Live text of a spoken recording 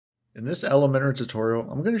In this Elementor tutorial,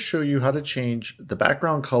 I'm going to show you how to change the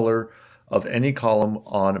background color of any column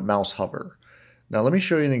on mouse hover. Now let me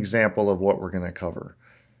show you an example of what we're going to cover.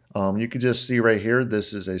 You can just see right here,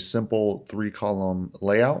 this is a simple 3-column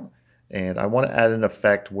layout, and I want to add an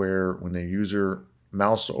effect where when the user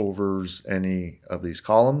mouse overs any of these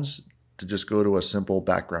columns to just go to a simple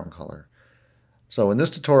background color. So in this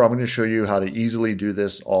tutorial, I'm going to show you how to easily do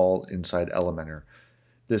this all inside Elementor.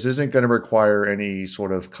 This isn't going to require any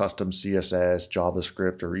sort of custom CSS,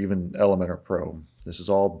 JavaScript, or even Elementor Pro. This is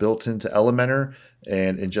all built into Elementor,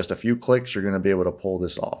 and in just a few clicks, you're going to be able to pull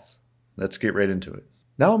this off. Let's get right into it.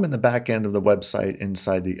 Now I'm in the back end of the website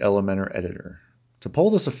inside the Elementor editor. To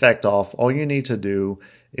pull this effect off, all you need to do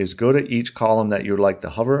is go to each column that you would like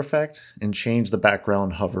the hover effect and change the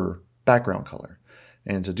background hover background color.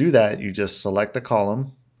 And to do that, you just select the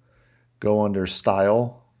column, go under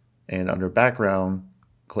Style, and under Background,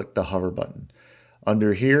 click the hover button.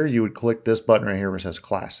 Under here, you would click this button right here where it says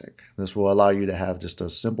Classic. This will allow you to have just a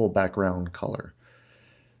simple background color.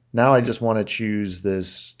 Now I just want to choose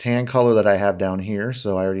this tan color that I have down here,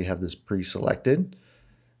 so I already have this pre-selected.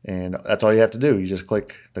 And that's all you have to do. You just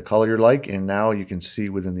click the color you like, and now you can see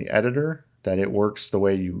within the editor that it works the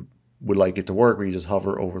way you would like it to work, where you just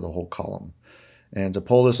hover over the whole column. And to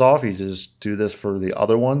pull this off, you just do this for the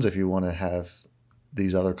other ones if you want to have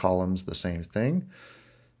these other columns the same thing.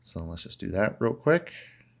 So let's just do that real quick.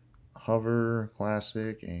 Hover,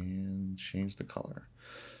 Classic, and change the color.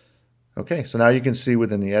 Okay, so now you can see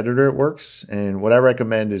within the editor it works. And what I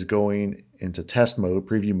recommend is going into test mode,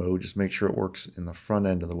 preview mode, just make sure it works in the front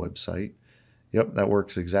end of the website. Yep, that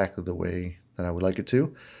works exactly the way that I would like it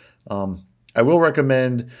to. I will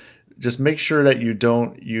recommend just make sure that you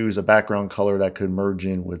don't use a background color that could merge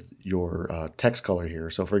in with your text color here.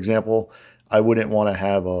 So for example, I wouldn't want to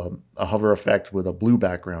have a hover effect with a blue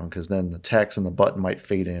background because then the text and the button might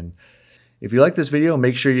fade in. If you like this video,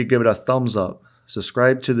 make sure you give it a thumbs up,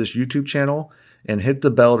 subscribe to this YouTube channel, and hit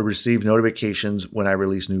the bell to receive notifications when I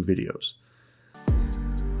release new videos.